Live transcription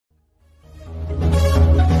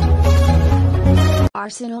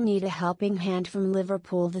Arsenal need a helping hand from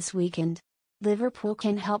Liverpool this weekend. Liverpool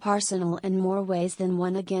can help Arsenal in more ways than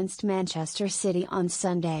one against Manchester City on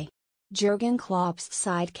Sunday. Jurgen Klopp's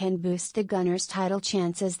side can boost the Gunners' title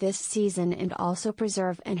chances this season and also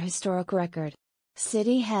preserve an historic record.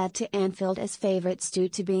 City head to Anfield as favourites due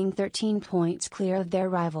to being 13 points clear of their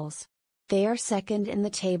rivals. They are second in the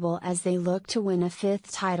table as they look to win a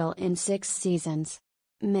fifth title in 6 seasons.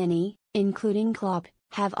 Many, including Klopp,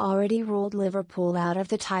 have already ruled Liverpool out of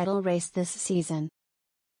the title race this season.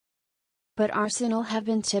 But Arsenal have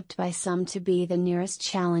been tipped by some to be the nearest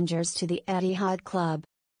challengers to the Etihad club.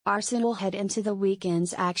 Arsenal head into the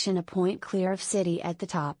weekend's action a point clear of City at the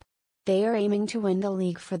top. They are aiming to win the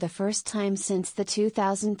league for the first time since the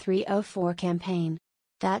 2003-04 campaign.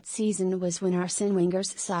 That season was when Arsene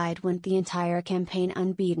Wenger's side went the entire campaign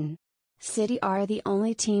unbeaten. City are the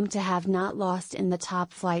only team to have not lost in the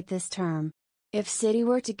top flight this term. If City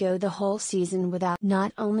were to go the whole season without,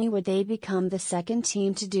 not only would they become the second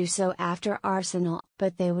team to do so after Arsenal,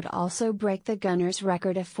 but they would also break the Gunners'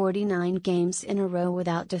 record of 49 games in a row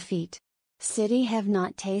without defeat. City have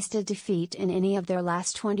not tasted defeat in any of their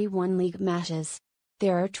last 21 league matches.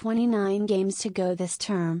 There are 29 games to go this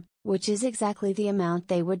term, which is exactly the amount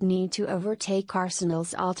they would need to overtake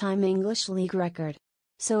Arsenal's all-time English league record.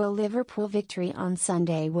 So a Liverpool victory on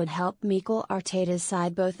Sunday would help Mikel Arteta's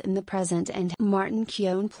side both in the present and Martin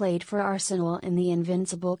Keown played for Arsenal in the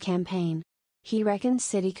Invincible campaign. He reckons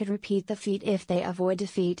City could repeat the feat if they avoid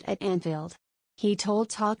defeat at Anfield. He told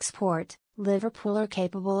talkSPORT, "Liverpool are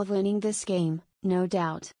capable of winning this game, no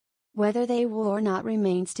doubt. Whether they will or not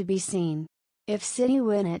remains to be seen. If City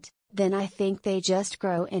win it, then I think they just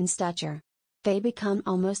grow in stature. They become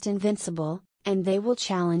almost invincible, and they will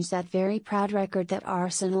challenge that very proud record that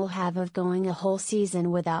Arsenal have of going a whole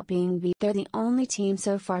season without being beat. They're the only team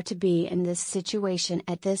so far to be in this situation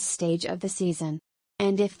at this stage of the season.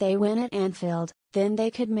 And if they win at Anfield, then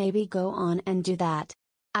they could maybe go on and do that.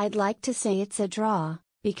 I'd like to say it's a draw,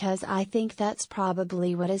 because I think that's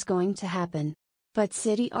probably what is going to happen. But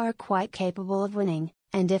City are quite capable of winning,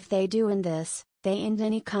 and if they do win this, they end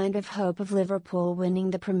any kind of hope of Liverpool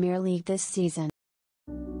winning the Premier League this season."